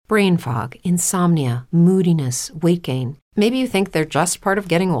brain fog, insomnia, moodiness, weight gain. Maybe you think they're just part of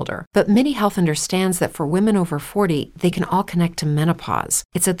getting older, but MIDI Health understands that for women over 40, they can all connect to menopause.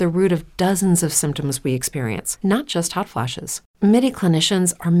 It's at the root of dozens of symptoms we experience, not just hot flashes. MIDI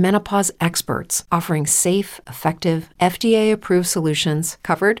clinicians are menopause experts, offering safe, effective, FDA-approved solutions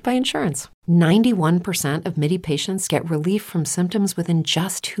covered by insurance. 91% of MIDI patients get relief from symptoms within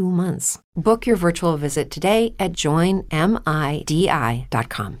just 2 months. Book your virtual visit today at joinmidi.com.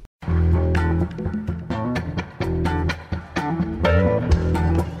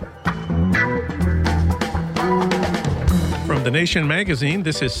 From The Nation magazine,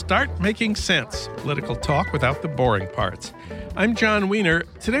 this is Start Making Sense, political talk without the boring parts. I'm John Wiener.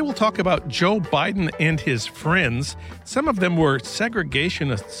 Today we'll talk about Joe Biden and his friends. Some of them were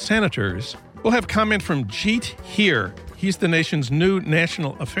segregationist senators. We'll have comment from Jeet Heer. He's the nation's new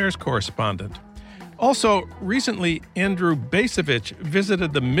national affairs correspondent. Also, recently, Andrew Bacevich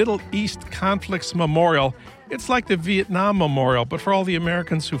visited the Middle East Conflicts Memorial. It's like the Vietnam Memorial, but for all the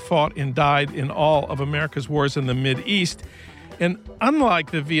Americans who fought and died in all of America's wars in the Mideast. And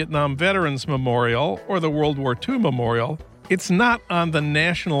unlike the Vietnam Veterans Memorial or the World War II Memorial, it's not on the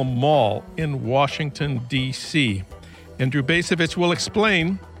National Mall in Washington, D.C. Andrew Bacevich will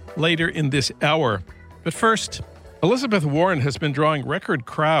explain later in this hour. But first, Elizabeth Warren has been drawing record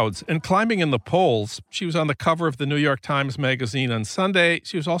crowds and climbing in the polls. She was on the cover of the New York Times Magazine on Sunday.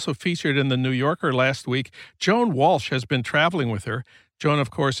 She was also featured in the New Yorker last week. Joan Walsh has been traveling with her. Joan,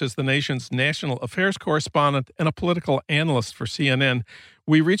 of course, is the nation's national affairs correspondent and a political analyst for CNN.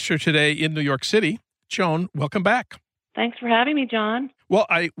 We reached her today in New York City. Joan, welcome back. Thanks for having me, John. Well,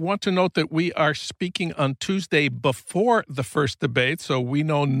 I want to note that we are speaking on Tuesday before the first debate, so we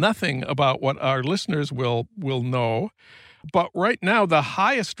know nothing about what our listeners will know. But right now, the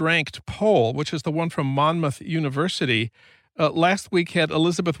highest-ranked poll, which is the one from Monmouth University, last week had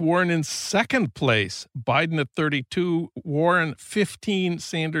Elizabeth Warren in second place, Biden at 32, Warren 15,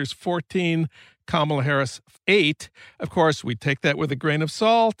 Sanders 14, Kamala Harris 8. Of course, we take that with a grain of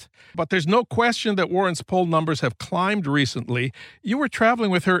salt, but there's no question that Warren's poll numbers have climbed recently. You were traveling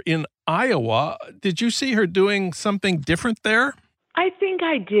with her in Iowa. Did you see her doing something different there? I think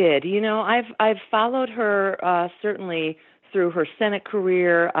I did. You know, I've followed her certainly through her Senate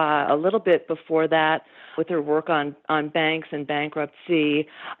career, a little bit before that with her work on banks and bankruptcy.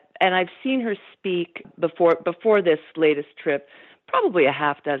 And I've seen her speak before this latest trip probably a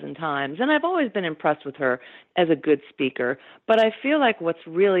half dozen times. And I've always been impressed with her as a good speaker. But I feel like what's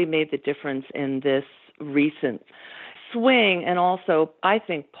really made the difference in this recent swing, and also I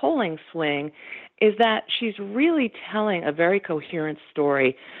think polling swing, is that she's really telling a very coherent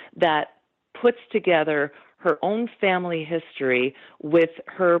story that puts together her own family history with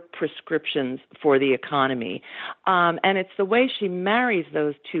her prescriptions for the economy. And it's the way she marries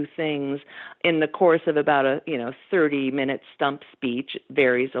those two things in the course of about a 30-minute stump speech,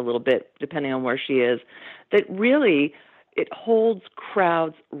 varies a little bit depending on where she is, that really it holds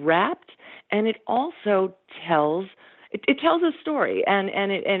crowds rapt, and it also tells a story, and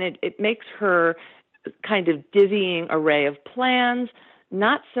it makes her kind of dizzying array of plans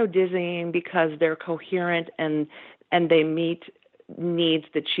not so dizzying because they're coherent and they meet needs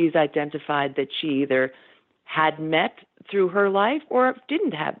that she's identified that she either had met through her life or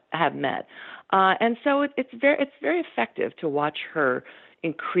didn't have met. And so it's very effective to watch her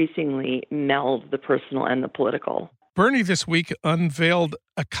increasingly meld the personal and the political. Bernie this week unveiled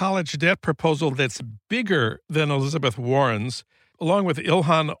a college debt proposal that's bigger than Elizabeth Warren's. Along with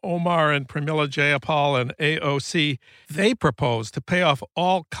Ilhan Omar and Pramila Jayapal and AOC, they propose to pay off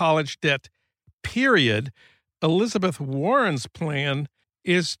all college debt, period. Elizabeth Warren's plan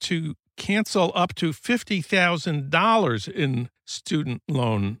is to cancel up to $50,000 in student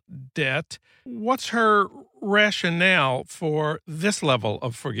loan debt. What's her rationale for this level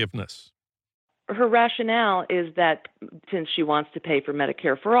of forgiveness? Her rationale is that since she wants to pay for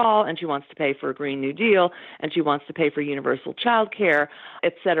Medicare for all, and she wants to pay for a Green New Deal, and she wants to pay for universal child care,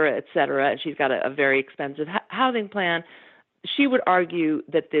 et cetera, and she's got a very expensive housing plan, she would argue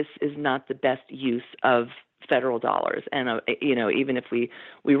that this is not the best use of federal dollars. And, even if we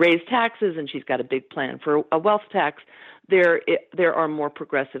raise taxes and she's got a big plan for a wealth tax, there are more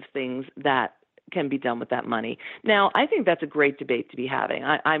progressive things that can be done with that money. Now, I think that's a great debate to be having.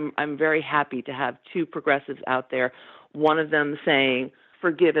 I'm very happy to have two progressives out there, one of them saying,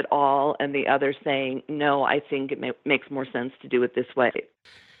 forgive it all, and the other saying, no, I think it makes more sense to do it this way.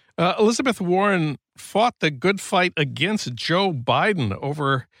 Elizabeth Warren fought the good fight against Joe Biden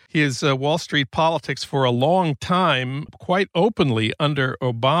over his Wall Street politics for a long time, quite openly under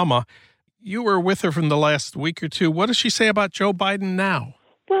Obama. You were with her from the last week or two. What does she say about Joe Biden now?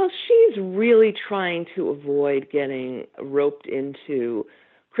 Well, she's really trying to avoid getting roped into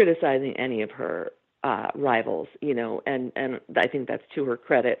criticizing any of her rivals, and I think that's to her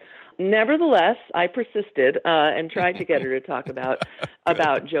credit. Nevertheless, I persisted and tried to get her to talk about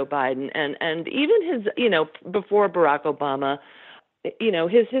Joe Biden and even his, before Barack Obama,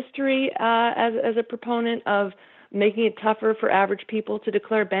 his history as a proponent of making it tougher for average people to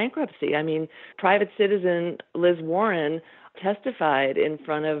declare bankruptcy. I mean, private citizen Liz Warren testified in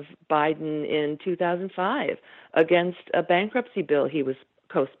front of Biden in 2005 against a bankruptcy bill he was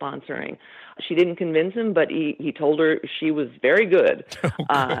co-sponsoring. She didn't convince him, but he told her she was very good.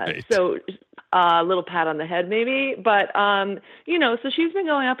 So a little pat on the head maybe, but so she's been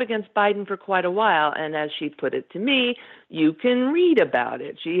going up against Biden for quite a while, and as she put it to me, you can read about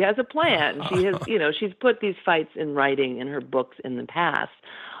it. She has a plan. She has, she's put these fights in writing in her books in the past.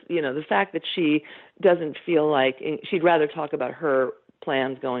 The fact that she doesn't feel like she'd rather talk about her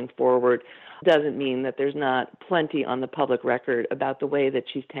plans going forward doesn't mean that there's not plenty on the public record about the way that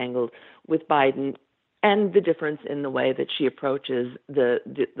she's tangled with Biden and the difference in the way that she approaches the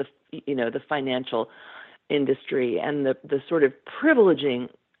financial industry and the sort of privileging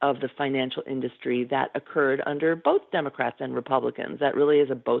of the financial industry that occurred under both Democrats and Republicans. That really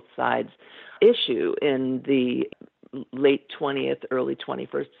is a both sides issue in the late 20th, early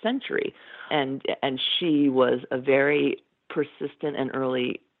 21st century. And she was a very persistent and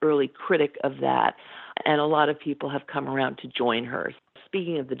early critic of that. And a lot of people have come around to join her.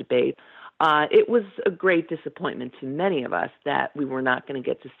 Speaking of the debate, it was a great disappointment to many of us that we were not going to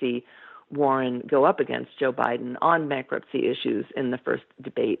get to see Warren go up against Joe Biden on bankruptcy issues in the first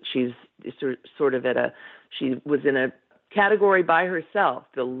debate. She's sort of she was in a category by herself,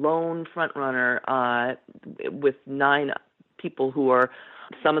 the lone frontrunner with 9 people who are,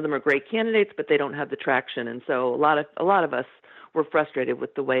 some of them are great candidates, but they don't have the traction. And so a lot of us were frustrated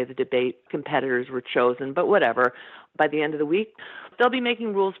with the way the debate competitors were chosen, but whatever. By the end of the week, they'll be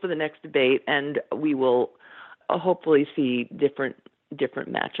making rules for the next debate, and we will hopefully see different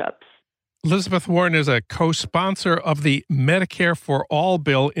matchups. Elizabeth Warren is a co-sponsor of the Medicare for All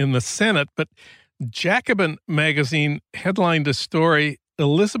bill in the Senate, but Jacobin magazine headlined a story,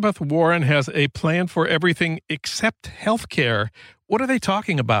 Elizabeth Warren has a plan for everything except health care. What are they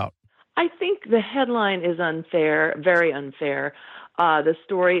talking about? I think the headline is unfair, very unfair. The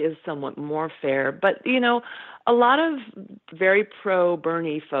story is somewhat more fair. But, a lot of very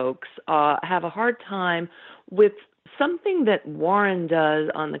pro-Bernie folks have a hard time with something that Warren does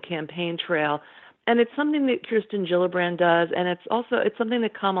on the campaign trail. And it's something that Kirsten Gillibrand does. And it's something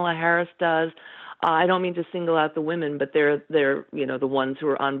that Kamala Harris does. I don't mean to single out the women, but they're the ones who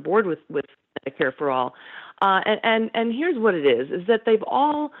are on board with Medicare for All. And here's what it is that they've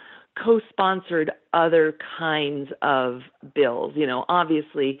all co-sponsored other kinds of bills.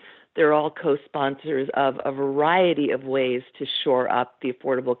 Obviously, they're all co-sponsors of a variety of ways to shore up the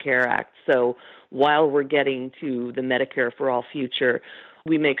Affordable Care Act. So while we're getting to the Medicare for All future,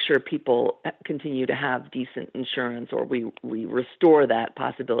 we make sure people continue to have decent insurance, or we restore that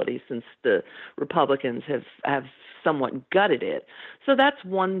possibility, since the Republicans have somewhat gutted it. So that's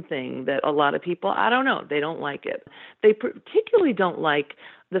one thing that a lot of people, I don't know, they don't like it. They particularly don't like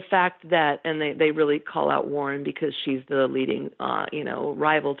the fact that, and they really call out Warren because she's the leading,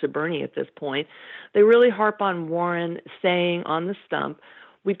 rival to Bernie at this point. They really harp on Warren saying on the stump,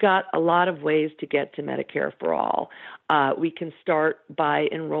 we've got a lot of ways to get to Medicare for All. We can start by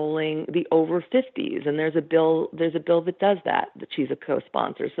enrolling the over 50s, and there's a bill that does that she's a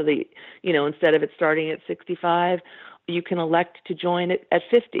co-sponsor. So instead of it starting at 65, you can elect to join it at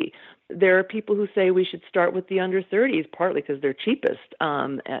 50. There are people who say we should start with the under 30s, partly because they're cheapest.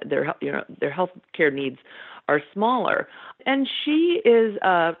 Their health care needs are smaller, and she is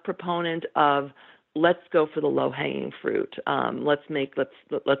a proponent of, let's go for the low-hanging fruit.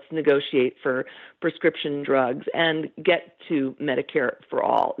 Let's negotiate for prescription drugs and get to Medicare for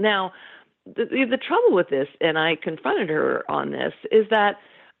All. Now, the trouble with this, and I confronted her on this, is that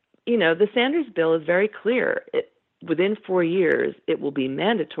the Sanders bill is very clear. Within 4 years, it will be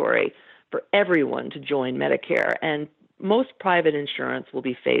mandatory for everyone to join Medicare, and most private insurance will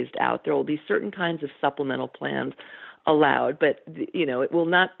be phased out. There will be certain kinds of supplemental plans allowed, but it will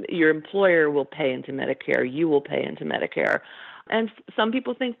not. Your employer will pay into Medicare. You will pay into Medicare, and some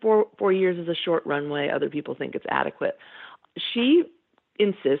people think 4 years is a short runway. Other people think it's adequate. She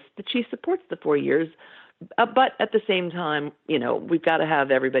insists that she supports the 4 years, but at the same time, we've got to have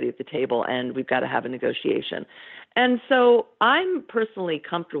everybody at the table, and we've got to have a negotiation. And so I'm personally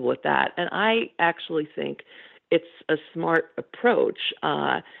comfortable with that, and I actually think it's a smart approach.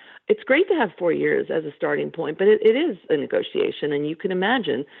 it's great to have 4 years as a starting point, but it is a negotiation. And you can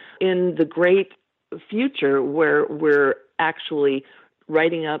imagine in the great future where we're actually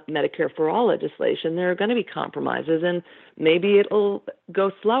writing up Medicare for all legislation, there are going to be compromises, and maybe it'll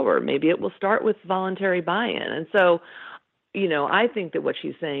go slower. Maybe it will start with voluntary buy-in. And so, I think that what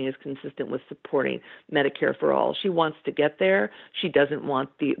she's saying is consistent with supporting Medicare for all. She wants to get there. She doesn't want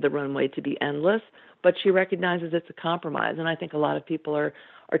the runway to be endless, but she recognizes it's a compromise. And I think a lot of people are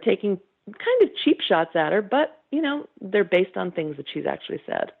taking kind of cheap shots at her, but, they're based on things that she's actually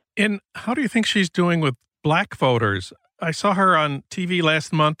said. And how do you think she's doing with Black voters? I saw her on TV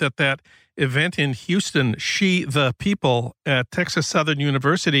last month at that event in Houston, She the People at Texas Southern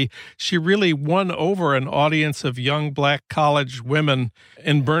University. She really won over an audience of young Black college women,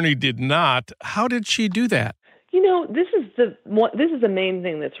 and Bernie did not. How did she do that? This is the main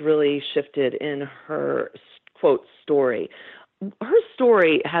thing that's really shifted in her, quote, story. Her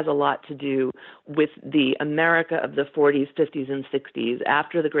story has a lot to do with the America of the 40s, 50s, and 60s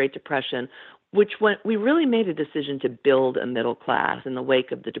after the Great Depression, we really made a decision to build a middle class in the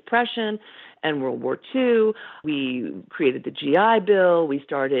wake of the Depression and World War II. We created the GI Bill. We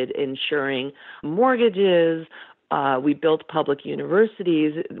started insuring mortgages. We built public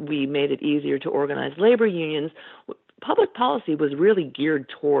universities. We made it easier to organize labor unions. Public policy was really geared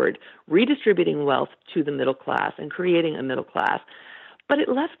toward redistributing wealth to the middle class and creating a middle class. But it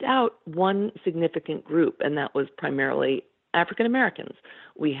left out one significant group, and that was primarily African Americans.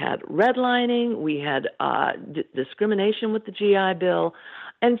 We had redlining, we had discrimination with the GI Bill.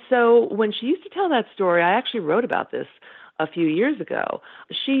 And so when she used to tell that story, I actually wrote about this a few years ago.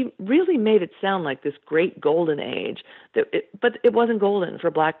 She really made it sound like this great golden age, but it wasn't golden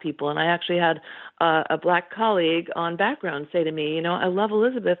for Black people. And I actually had a Black colleague on Background say to me, I love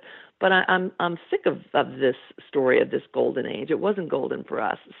Elizabeth, but I'm sick of this story of this golden age. It wasn't golden for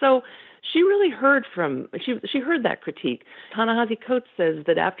us. So she really heard she heard that critique. Ta-Nehisi Coates says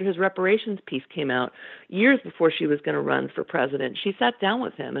that after his reparations piece came out, years before she was going to run for president, she sat down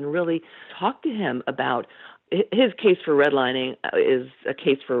with him and really talked to him about his case for redlining is a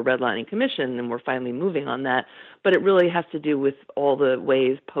case for a redlining commission, and we're finally moving on that. But it really has to do with all the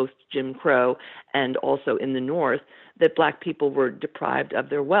ways post-Jim Crow and also in the North that Black people were deprived of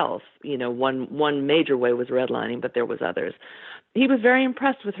their wealth. One major way was redlining, but there was others. He was very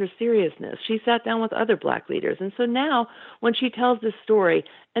impressed with her seriousness. She sat down with other Black leaders. And so now when she tells this story,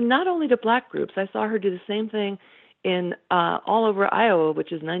 and not only to Black groups, I saw her do the same thing in all over Iowa,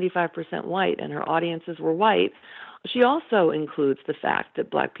 which is 95% white, and her audiences were white. She also includes the fact that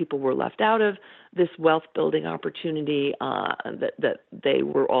Black people were left out of this wealth building opportunity, that they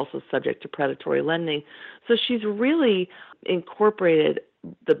were also subject to predatory lending. So she's really incorporated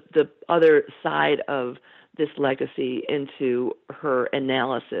the other side of this legacy into her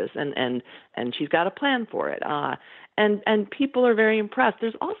analysis, and she's got a plan for it. And people are very impressed.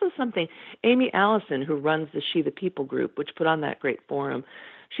 There's also something, Amy Allison, who runs the She the People group, which put on that great forum,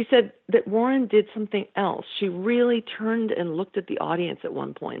 she said that Warren did something else. She really turned and looked at the audience at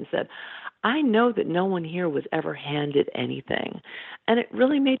one point and said, I know that no one here was ever handed anything. And it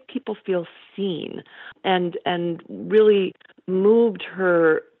really made people feel seen and really moved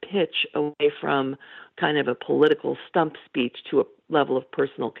her pitch away from kind of a political stump speech to a level of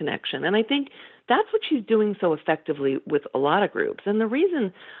personal connection. And I think that's what she's doing so effectively with a lot of groups. And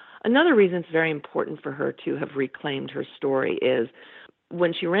another reason it's very important for her to have reclaimed her story is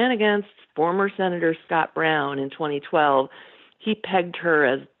when she ran against former Senator Scott Brown in 2012, he pegged her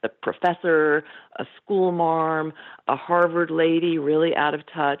as a professor, a school marm, a Harvard lady, really out of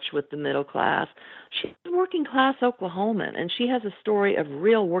touch with the middle class. She's a working class Oklahoman, and she has a story of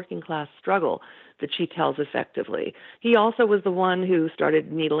real working class struggle that she tells effectively. He also was the one who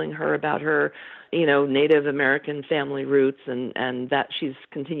started needling her about her, Native American family roots, and that she's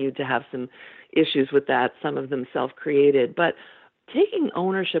continued to have some issues with that, some of them self-created. But taking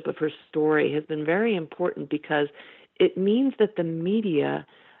ownership of her story has been very important because it means that the media,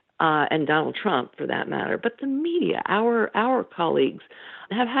 and Donald Trump for that matter, but the media, our colleagues,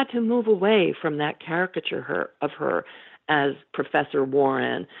 have had to move away from that caricature of her as Professor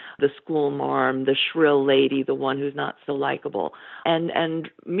Warren, the school marm, the shrill lady, the one who's not so likable, and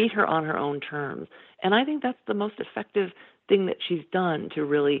meet her on her own terms. And I think that's the most effective thing that she's done to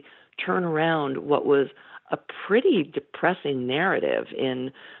really turn around what was a pretty depressing narrative in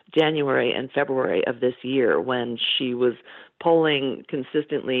January and February of this year when she was polling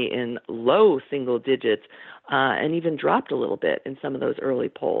consistently in low single digits and even dropped a little bit in some of those early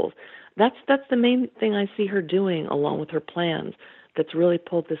polls. That's the main thing I see her doing along with her plans that's really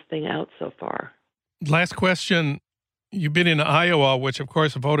pulled this thing out so far. Last question. You've been in Iowa, which of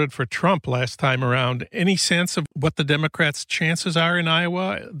course voted for Trump last time around. Any sense of what the Democrats' chances are in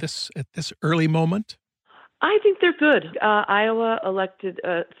Iowa at this early moment? I think they're good. Iowa elected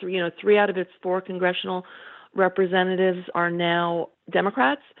three out of its four congressional representatives are now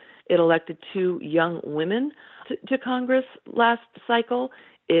Democrats. It elected two young women to Congress last cycle.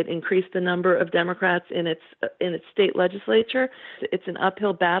 It increased the number of Democrats in its state legislature. It's an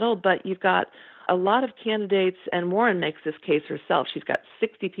uphill battle, but you've got a lot of candidates, and Warren makes this case herself. She's got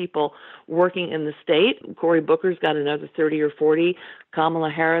 60 people working in the state. Cory Booker's got another 30 or 40. Kamala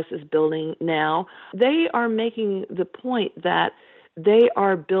Harris is building now. They are making the point that they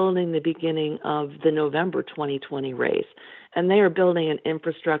are building the beginning of the November 2020 race, and they are building an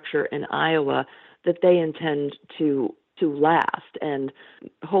infrastructure in Iowa that they intend to last, and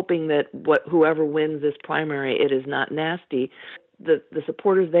hoping that whoever wins this primary, it is not nasty. The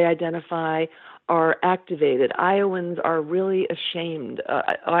supporters they identify are activated. Iowans are really ashamed.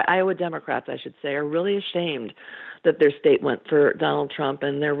 Iowa Democrats, I should say, are really ashamed that their state went for Donald Trump,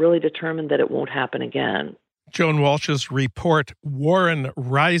 and they're really determined that it won't happen again. Joan Walsh's report, Warren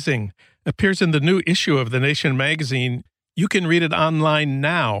Rising, appears in the new issue of The Nation magazine. You can read it online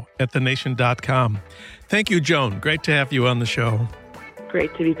now at thenation.com. Thank you, Joan. Great to have you on the show.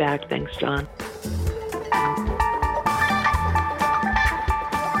 Great to be back. Thanks, John.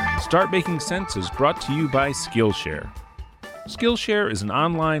 Start Making Sense is brought to you by Skillshare. Skillshare is an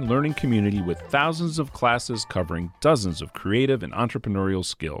online learning community with thousands of classes covering dozens of creative and entrepreneurial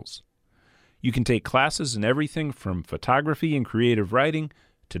skills. You can take classes in everything from photography and creative writing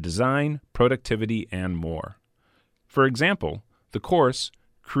to design, productivity, and more. For example, the course,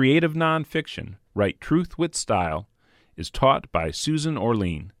 Creative Nonfiction, Write Truth with Style, is taught by Susan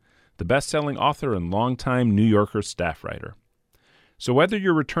Orlean, the best-selling author and longtime New Yorker staff writer. So whether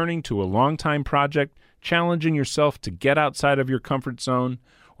you're returning to a long-time project, challenging yourself to get outside of your comfort zone,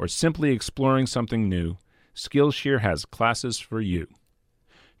 or simply exploring something new, Skillshare has classes for you.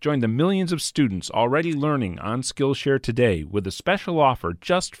 Join the millions of students already learning on Skillshare today with a special offer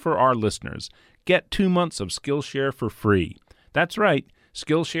just for our listeners. Get 2 months of Skillshare for free. That's right,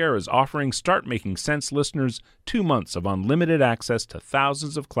 Skillshare is offering Start Making Sense listeners 2 months of unlimited access to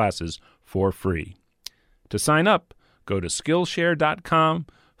thousands of classes for free. To sign up, go to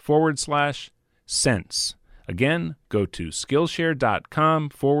Skillshare.com/sense. Again, go to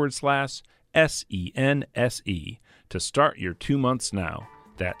Skillshare.com/SENSE to start your 2 months now.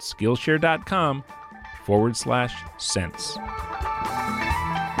 That's Skillshare.com/sense.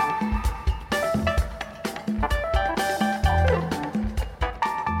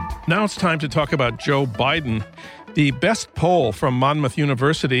 Now it's time to talk about Joe Biden. The best poll from Monmouth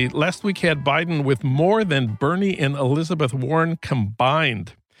University last week had Biden with more than Bernie and Elizabeth Warren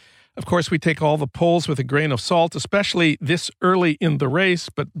combined. Of course, we take all the polls with a grain of salt, especially this early in the race,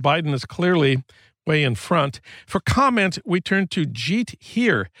 but Biden is clearly way in front. For comment, we turn to Jeet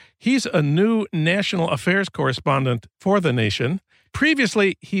Heer. He's a new national affairs correspondent for The Nation.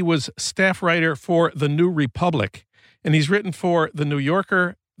 Previously, he was staff writer for The New Republic, and he's written for The New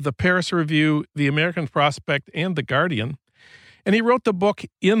Yorker, The Paris Review, The American Prospect, and The Guardian. And he wrote the book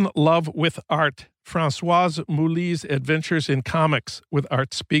In Love with Art, Françoise Mouly's Adventures in Comics with Art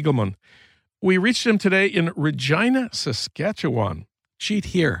Spiegelman. We reached him today in Regina, Saskatchewan. Jeet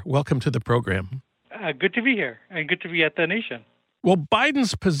Heer, welcome to the program. Good to be here, and good to be at The Nation. Well,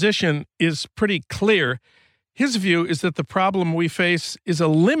 Biden's position is pretty clear. His view is that the problem we face is a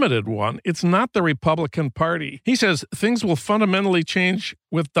limited one. It's not the Republican Party. He says things will fundamentally change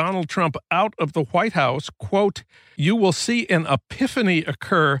with Donald Trump out of the White House. Quote, "You will see an epiphany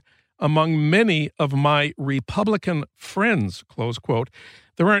occur among many of my Republican friends," close quote.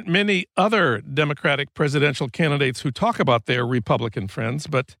 There aren't many other Democratic presidential candidates who talk about their Republican friends,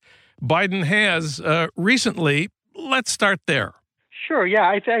 but Biden has recently. Let's start there. Sure, yeah.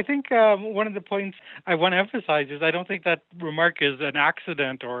 I think one of the points I want to emphasize is I don't think that remark is an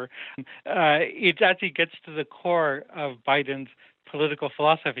accident, or it actually gets to the core of Biden's political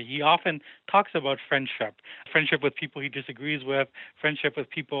philosophy. He often talks about friendship with people he disagrees with, friendship with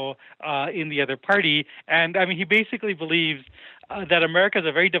people in the other party. And I mean, he basically believes that America is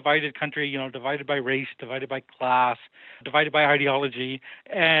a very divided country, divided by race, divided by class, divided by ideology.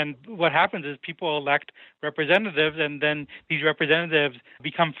 And what happens is people elect representatives, and then these representatives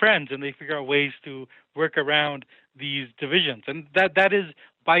become friends, and they figure out ways to work around these divisions. And that is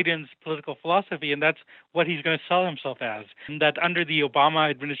Biden's political philosophy, and that's what he's going to sell himself as. And that under the Obama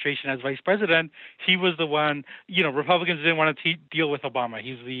administration as vice president, he was the one, Republicans didn't want to deal with Obama.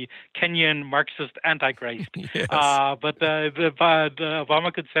 He's the Kenyan Marxist Antichrist. Yes. But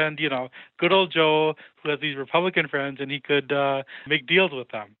Obama could send, good old Joe, who has these Republican friends, and he could make deals with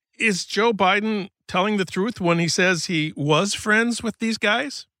them. Is Joe Biden telling the truth when he says he was friends with these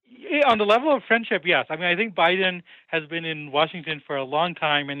guys? On the level of friendship, yes. I mean, I think Biden has been in Washington for a long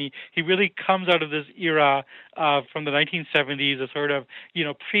time, and he really comes out of this era from the 1970s, a sort of,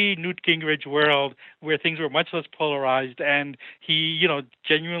 pre-Newt Gingrich world where things were much less polarized, and he,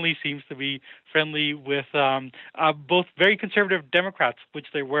 genuinely seems to be friendly with both very conservative Democrats, which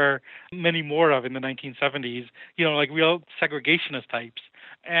there were many more of in the 1970s, like real segregationist types.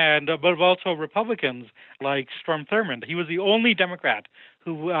 And but also Republicans like Strom Thurmond. He was the only Democrat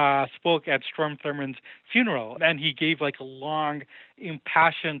who spoke at Strom Thurmond's funeral, and he gave like a long,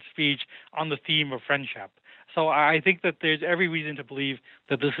 impassioned speech on the theme of friendship. So I think that there's every reason to believe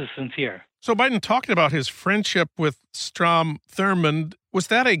that this is sincere. So Biden talking about his friendship with Strom Thurmond, was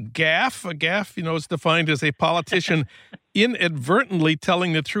that a gaffe? A gaffe, is defined as a politician inadvertently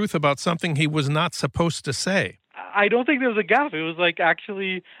telling the truth about something he was not supposed to say. I don't think there was a gaffe. It was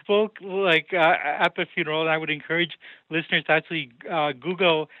actually spoke at the funeral, and I would encourage listeners to actually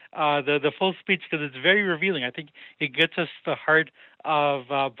Google the full speech because it's very revealing. I think it gets us to the heart of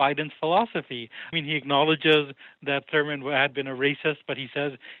Biden's philosophy. I mean, he acknowledges that Thurmond had been a racist, but he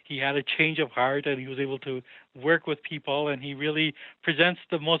says he had a change of heart and he was able to work with people, and he really presents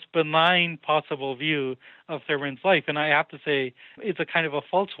the most benign possible view of Thurmond's life. And I have to say, it's a kind of a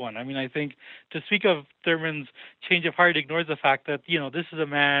false one. I mean, I think to speak of Thurmond's change of heart ignores the fact that, this is a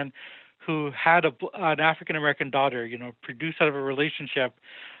man who had an African-American daughter, produced out of a relationship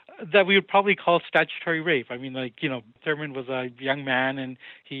that we would probably call statutory rape. I mean, Thurmond was a young man and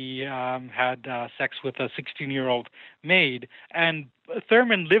he had sex with a 16-year-old maid. And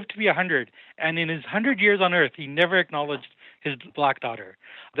Thurmond lived to be 100. And in his 100 years on Earth, he never acknowledged his black daughter.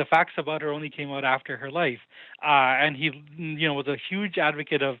 The facts about her only came out after her life. And he, was a huge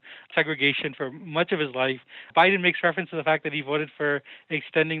advocate of segregation for much of his life. Biden makes reference to the fact that he voted for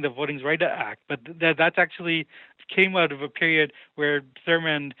extending the Voting Rights Act, but that's actually came out of a period where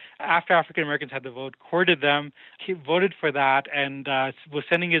Thurmond, after African Americans had the vote, courted them. He voted for that and was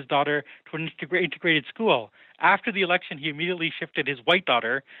sending his daughter to an integrated school. After the election, he immediately shifted his white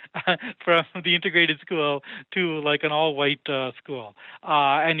daughter from the integrated school to an all-white school,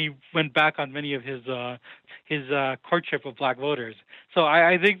 and he went back on many of his courtship of black voters. So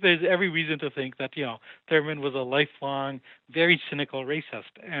I think there's every reason to think that Thurmond was a lifelong, very cynical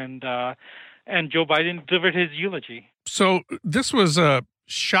racist, and Joe Biden delivered his eulogy. So this was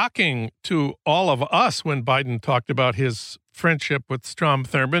shocking to all of us when Biden talked about his friendship with Strom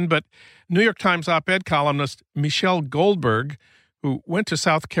Thurmond, but New York Times op-ed columnist Michelle Goldberg, who went to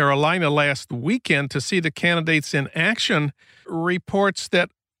South Carolina last weekend to see the candidates in action, reports that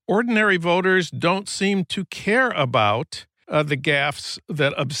ordinary voters don't seem to care about the gaffes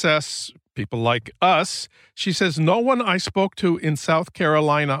that obsess people like us. She says, no one I spoke to in South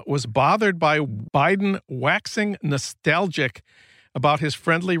Carolina was bothered by Biden waxing nostalgic about his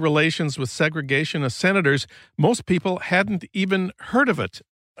friendly relations with segregationist senators. Most people hadn't even heard of it.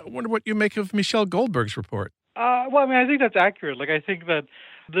 I wonder what you make of Michelle Goldberg's report. I think that's accurate. I think that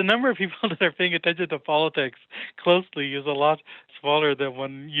the number of people that are paying attention to politics closely is a lot smaller than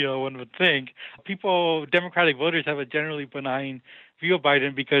one would think. Democratic voters have a generally benign view of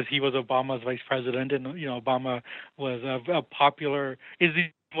Biden because he was Obama's vice president, and Obama was is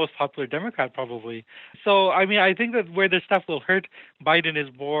the most popular Democrat probably. So, I think that where this stuff will hurt Biden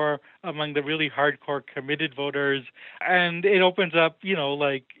is more among the really hardcore committed voters, and it opens up,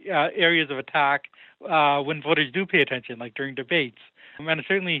 areas of attack when voters do pay attention, like during debates. And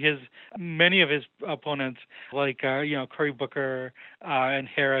certainly many of his opponents, like Cory Booker and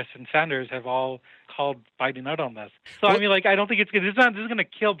Harris and Sanders, have all called Biden out on this. So I don't think this is going to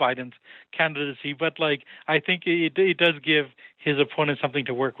kill Biden's candidacy, but I think it does give his opponents something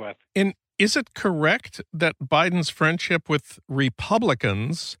to work with. And is it correct that Biden's friendship with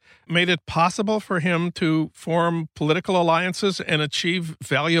Republicans made it possible for him to form political alliances and achieve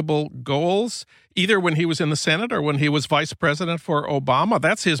valuable goals, either when he was in the Senate or when he was vice president for Obama?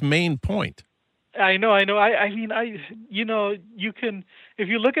 That's his main point. I know. I mean, you can, if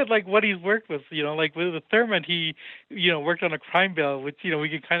you look at like what he's worked with, like with Thurmond, he, worked on a crime bill, which, we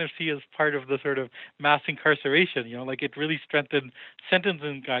can kind of see as part of the sort of mass incarceration, like it really strengthened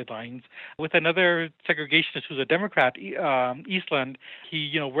sentencing guidelines. With another segregationist who's a Democrat, Eastland,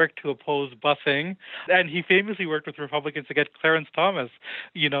 he, worked to oppose busing, and he famously worked with Republicans to get Clarence Thomas,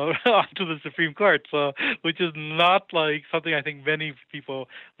 onto the Supreme Court. So, which is not like something I think many people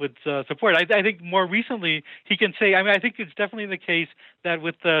would support. I think more recently he can say, I think it's definitely the case that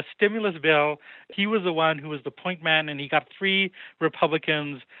with the stimulus bill, he was the one who was the point man, and he got 3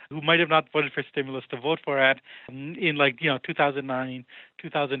 Republicans who might have not voted for stimulus to vote for it in 2009,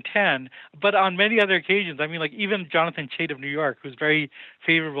 2010. But on many other occasions, like even Jonathan Chait of New York, who's very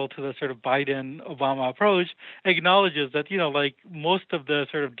favorable to the sort of Biden-Obama approach, acknowledges that, most of the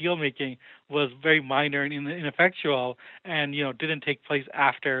sort of deal making was very minor and ineffectual, and didn't take place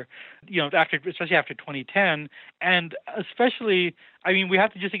after especially after 2010, and especially. We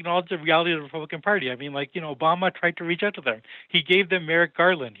have to just acknowledge the reality of the Republican Party. Obama tried to reach out to them. He gave them Merrick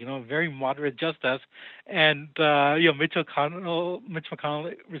Garland, a very moderate justice, and Mitch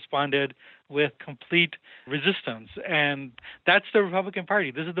McConnell responded with complete resistance. And that's the Republican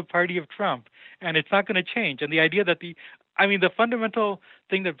Party. This is the party of Trump, and it's not going to change. And the idea that the fundamental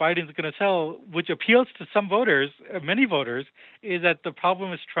thing that Biden's going to sell, which appeals to some voters, many voters, is that the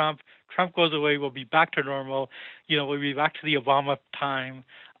problem is Trump. Trump goes away, we'll be back to normal. We'll be back to the Obama time.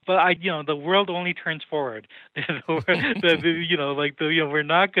 But the world only turns forward. We're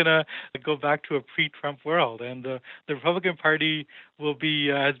not gonna go back to a pre-Trump world, and the Republican Party will be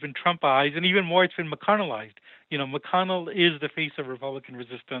has been Trumpized, and even more, it's been McConnellized. McConnell is the face of Republican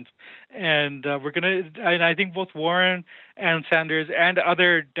resistance, and I think both Warren and Sanders and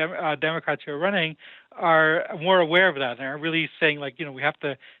other Democrats who are running are more aware of that and are really saying, we have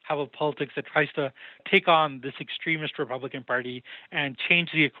to have a politics that tries to take on this extremist Republican Party and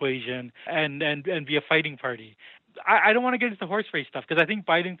change the equation and be a fighting party. I don't want to get into the horse race stuff because I think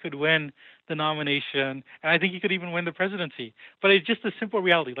Biden could win the nomination, and I think he could even win the presidency. But it's just a simple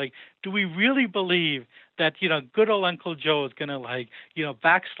reality. Do we really believe that, good old Uncle Joe is going to,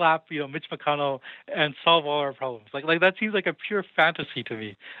 backslap, Mitch McConnell and solve all our problems? That seems like a pure fantasy to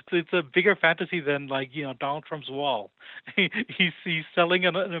me. So it's a bigger fantasy than, Donald Trump's wall. He's selling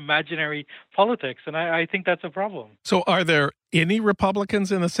an imaginary politics, and I think that's a problem. So are there any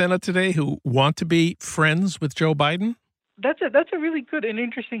Republicans in the Senate today who want to be friends with Joe Biden? That's a really good and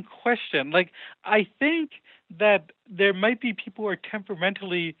interesting question. I think that there might be people who are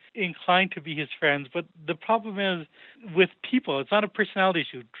temperamentally inclined to be his friends, but the problem is with people, it's not a personality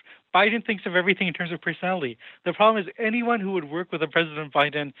issue. Biden thinks of everything in terms of personality. The problem is anyone who would work with a President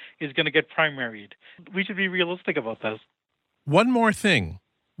Biden is going to get primaried. We should be realistic about this. One more thing.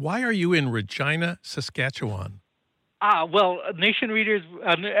 Why are you in Regina, Saskatchewan? Well, nation readers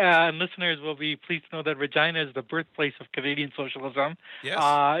and listeners will be pleased to know that Regina is the birthplace of Canadian socialism. Yes.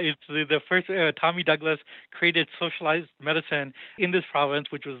 It's the first, Tommy Douglas created socialized medicine in this province,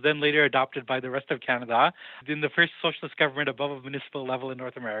 which was then later adopted by the rest of Canada, in the first socialist government above a municipal level in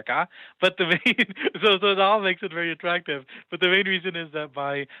North America. But the main, so it all makes it very attractive. But the main reason is that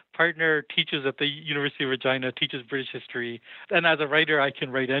my partner teaches at the University of Regina, teaches British history. And as a writer, I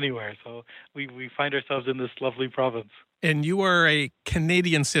can write anywhere. So we find ourselves in this lovely province. And you are a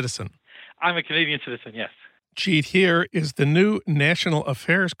Canadian citizen. I'm a Canadian citizen, yes. Jeet here is the new national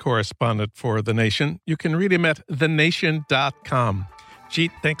affairs correspondent for The Nation. You can read him at thenation.com.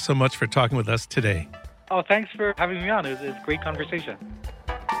 Jeet, thanks so much for talking with us today. Oh, thanks for having me on. It was a great conversation.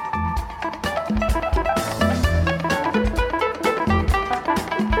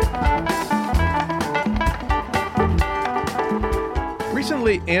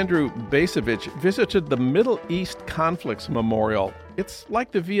 Recently, Andrew Bacevich visited the Middle East Conflicts Memorial. It's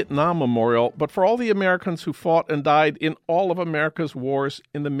like the Vietnam Memorial, but for all the Americans who fought and died in all of America's wars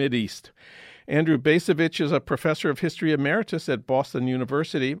in the Mideast. Andrew Bacevich is a professor of history emeritus at Boston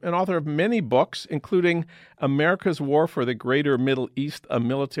University and author of many books, including America's War for the Greater Middle East, A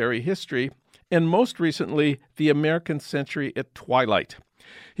Military History, and most recently, The American Century at Twilight.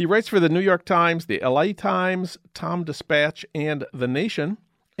 He writes for the New York Times, the LA Times, Tom Dispatch, and The Nation.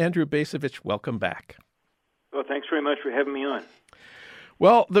 Andrew Bacevich, welcome back. Well, thanks very much for having me on.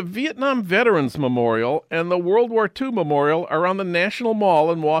 Well, the Vietnam Veterans Memorial and the World War II Memorial are on the National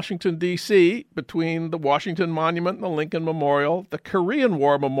Mall in Washington, D.C., between the Washington Monument and the Lincoln Memorial. The Korean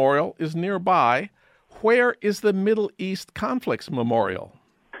War Memorial is nearby. Where is the Middle East Conflicts Memorial?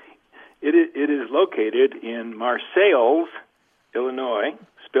 It is located in Marseilles, Illinois,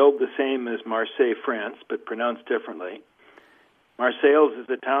 spelled the same as Marseille, France, but pronounced differently. Marseilles is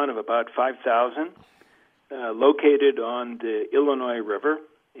a town of about 5,000, located on the Illinois River.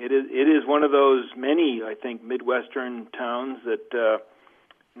 It is one of those many, I think, Midwestern towns that,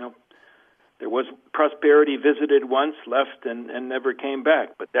 there was prosperity visited once, left, and never came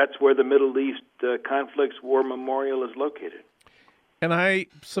back. But that's where the Middle East Conflicts War Memorial is located. And I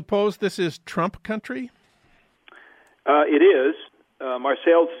suppose this is Trump country? It is.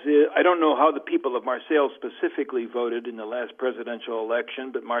 Marseilles, I don't know how the people of Marseilles specifically voted in the last presidential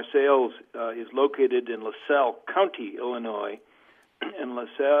election, but Marseilles is located in LaSalle County, Illinois, and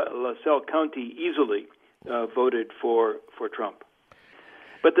LaSalle County easily voted for Trump.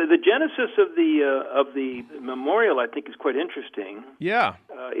 But the genesis of the memorial, I think, is quite interesting. Yeah,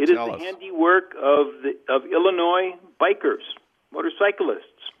 it is the handiwork of Illinois bikers, motorcyclists.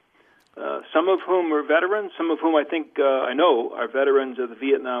 Some of whom are veterans, some of whom I think I know are veterans of the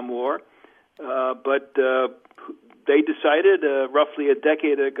Vietnam War, but they decided roughly a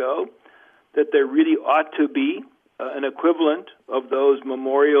decade ago that there really ought to be an equivalent of those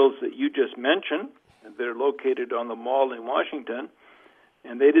memorials that you just mentioned that are located on the Mall in Washington,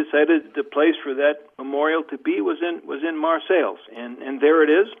 and they decided the place for that memorial to be was in Marseilles, and there it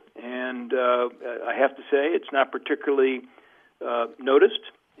is. And I have to say, it's not particularly noticed.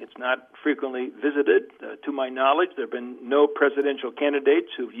 It's not frequently visited. To my knowledge, there have been no presidential candidates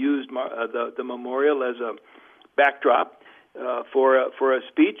who've used the memorial as a backdrop for a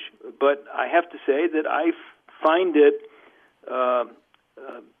speech. But I have to say that I find it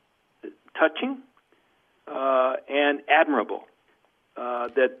touching and admirable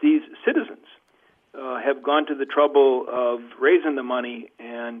that these citizens have gone to the trouble of raising the money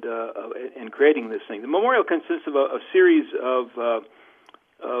and creating this thing. The memorial consists of a series of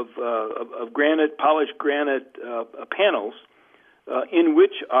granite, polished granite panels in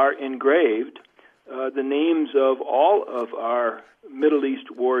which are engraved the names of all of our Middle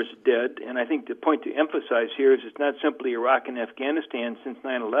East wars dead. And I think the point to emphasize here is it's not simply Iraq and Afghanistan since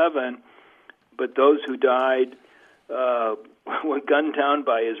 9/11, but those who died when gunned down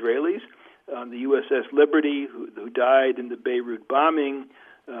by Israelis, the USS Liberty, who died in the Beirut bombing,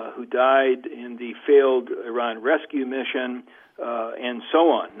 who died in the failed Iran rescue mission, and so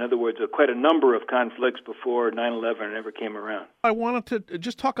on. In other words, quite a number of conflicts before 9/11 ever came around. I wanted to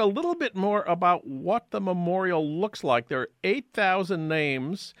just talk a little bit more about what the memorial looks like. There are 8,000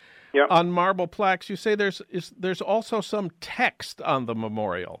 names on marble plaques. You say there's also some text on the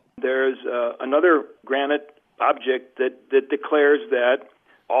memorial. There's another granite object that declares that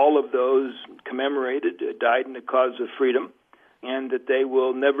all of those commemorated died in the cause of freedom, and that they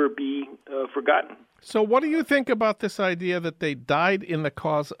will never be forgotten. So what do you think about this idea that they died in the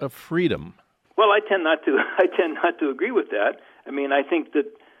cause of freedom? Well, I tend not to agree with that. I mean, I think that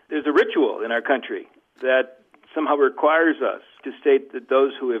there's a ritual in our country that somehow requires us to state that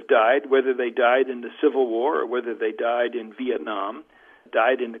those who have died, whether they died in the Civil War or whether they died in Vietnam,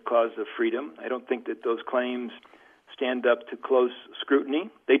 died in the cause of freedom. I don't think that those claims stand up to close scrutiny.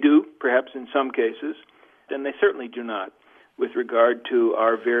 They do, perhaps in some cases, and they certainly do not with regard to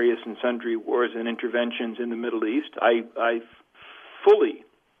our various and sundry wars and interventions in the Middle East. I fully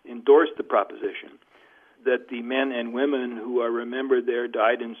endorse the proposition that the men and women who are remembered there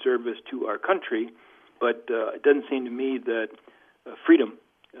died in service to our country, but it doesn't seem to me that freedom,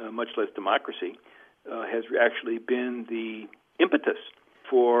 much less democracy, has actually been the impetus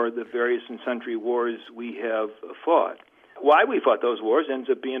for the various and sundry wars we have fought. Why we fought those wars ends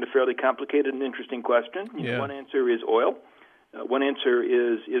up being a fairly complicated and interesting question. One answer is oil. One answer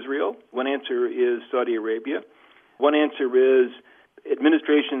is Israel. One answer is Saudi Arabia. One answer is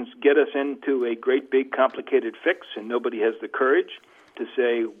administrations get us into a great big complicated fix, and nobody has the courage to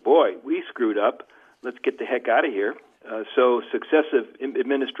say, boy, we screwed up. Let's get the heck out of here. So successive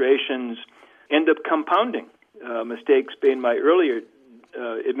administrations end up compounding mistakes made by earlier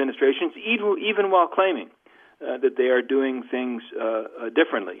administrations, even while claiming that they are doing things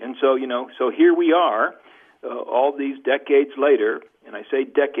differently. And so, so here we are, all these decades later, and I say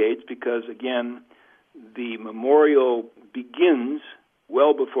decades because, again, the memorial begins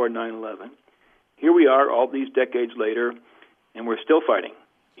well before 9/11. Here we are, all these decades later, and we're still fighting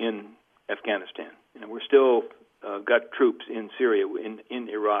in Afghanistan. We're still got troops in Syria, in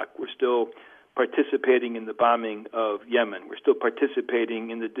Iraq. We're still participating in the bombing of Yemen. We're still participating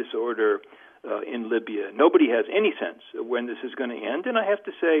in the disorder in Libya. Nobody has any sense of when this is going to end, and I have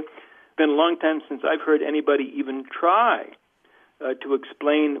to say, it's been a long time since I've heard anybody even try to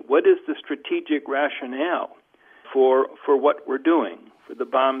explain what is the strategic rationale for what we're doing, for the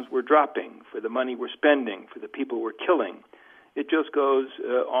bombs we're dropping, for the money we're spending, for the people we're killing. It just goes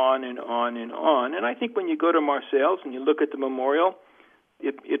on and on and on. And I think when you go to Marseilles and you look at the memorial,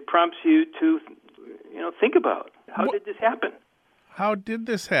 it prompts you to, think about how did this happen? How did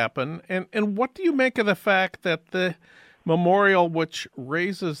this happen? And what do you make of the fact that the memorial, which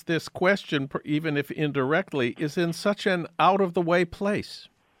raises this question, even if indirectly, is in such an out-of-the-way place?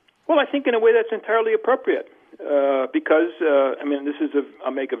 Well, I think in a way that's entirely appropriate because,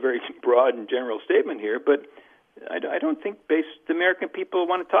 I'll make a very broad and general statement here, but I don't think the American people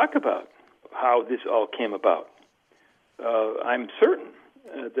want to talk about how this all came about. I'm certain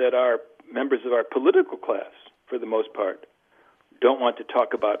that our members of our political class, for the most part, don't want to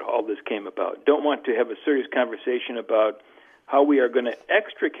talk about how all this came about, don't want to have a serious conversation about how we are going to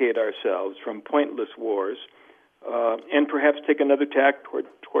extricate ourselves from pointless wars and perhaps take another tack toward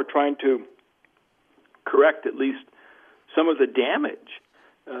trying to correct at least some of the damage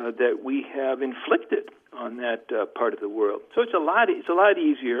that we have inflicted on that part of the world. So it's a lot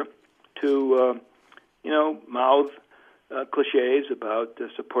easier to mouth cliches about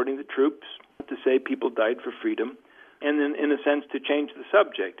supporting the troops, to say people died for freedom, and then in a sense to change the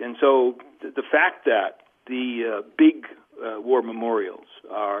subject. And so the fact that the big war memorials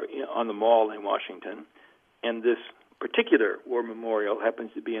are on the Mall in Washington, and this particular war memorial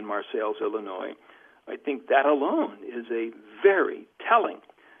happens to be in Marseilles, Illinois, I think that alone is a very telling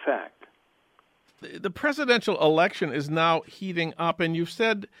fact. The presidential election is now heating up, and you've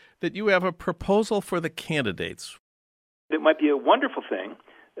said that you have a proposal for the candidates. It might be a wonderful thing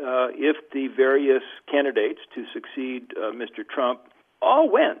if the various candidates to succeed Mr. Trump all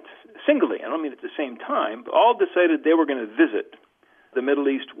went singly, I don't mean at the same time, but all decided they were going to visit the Middle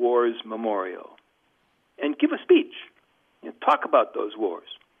East Wars Memorial and give a speech, talk about those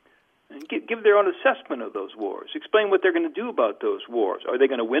wars, and give their own assessment of those wars, explain what they're going to do about those wars. Are they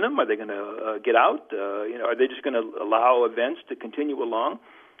going to win them? Are they going to get out? Are they just going to allow events to continue along?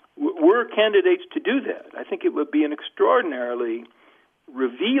 We're candidates to do that. I think it would be an extraordinarily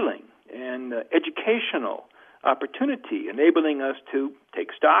revealing and educational opportunity, enabling us to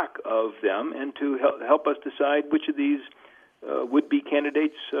take stock of them and to help us decide which of these would-be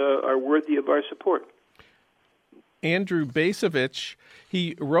candidates are worthy of our support. Andrew Bacevich,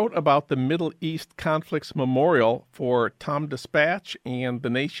 he wrote about the Middle East Conflicts Memorial for Tom Dispatch and The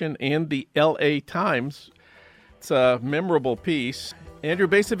Nation and the L.A. Times. It's a memorable piece. Andrew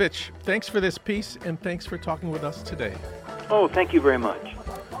Bacevich, thanks for this piece, and thanks for talking with us today. Oh, thank you very much.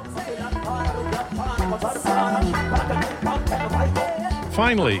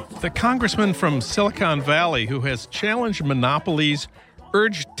 Finally, the congressman from Silicon Valley who has challenged monopolies,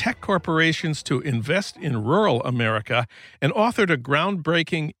 urged tech corporations to invest in rural America, and authored a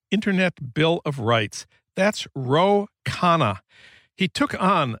groundbreaking Internet Bill of Rights. That's Ro Khanna. He took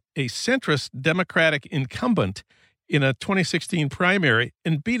on a centrist Democratic incumbent in a 2016 primary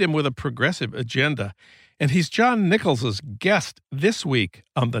and beat him with a progressive agenda. And he's John Nichols' guest this week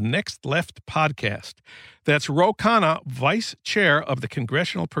on the Next Left podcast. That's Ro Khanna, vice chair of the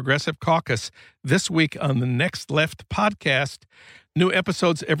Congressional Progressive Caucus, this week on the Next Left podcast. New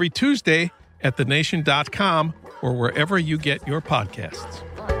episodes every Tuesday at thenation.com or wherever you get your podcasts.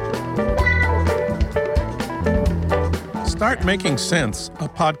 Start Making Sense, a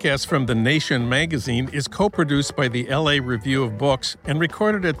podcast from The Nation magazine, is co-produced by the LA Review of Books and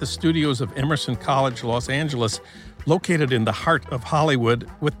recorded at the studios of Emerson College, Los Angeles, located in the heart of Hollywood,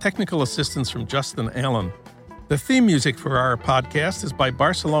 with technical assistance from Justin Allen. The theme music for our podcast is by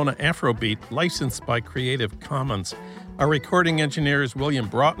Barcelona Afrobeat, licensed by Creative Commons. Our recording engineer is William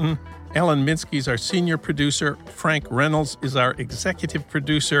Broughton. Alan Minsky is our senior producer. Frank Reynolds is our executive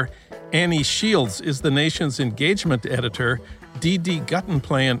producer. Annie Shields is The Nation's engagement editor. D.D.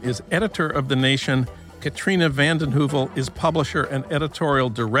 Guttenplan is editor of The Nation. Katrina vanden Heuvel is publisher and editorial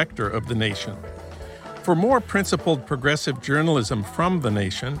director of The Nation. For more principled progressive journalism from The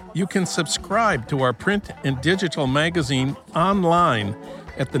Nation, you can subscribe to our print and digital magazine online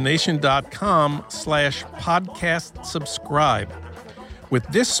at thenation.com/podcast subscribe. With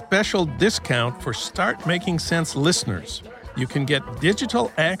this special discount for Start Making Sense listeners, you can get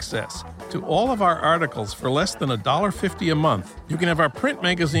digital access to all of our articles for less than $1.50 a month. You can have our print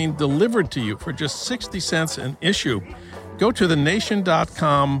magazine delivered to you for just 60 cents an issue. Go to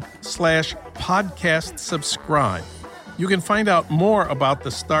thenation.com/podcast subscribe. You can find out more about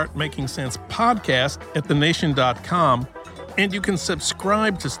the Start Making Sense podcast at thenation.com, and you can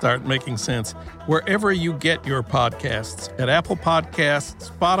subscribe to Start Making Sense wherever you get your podcasts, at Apple Podcasts,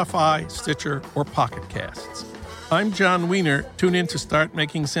 Spotify, Stitcher, or Pocket Casts. I'm John Wiener. Tune in to Start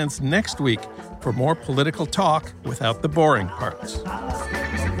Making Sense next week for more political talk without the boring parts.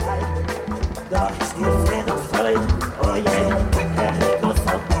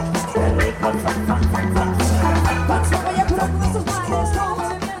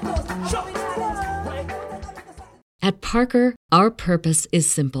 At Parker, our purpose is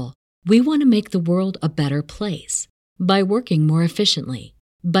simple. We want to make the world a better place by working more efficiently,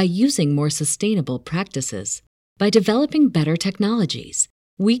 by using more sustainable practices, by developing better technologies.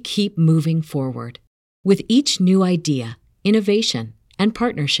 We keep moving forward. With each new idea, innovation, and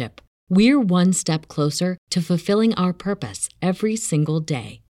partnership, we're one step closer to fulfilling our purpose every single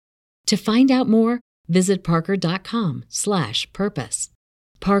day. To find out more, visit parker.com/purpose.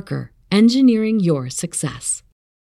 Parker, engineering your success.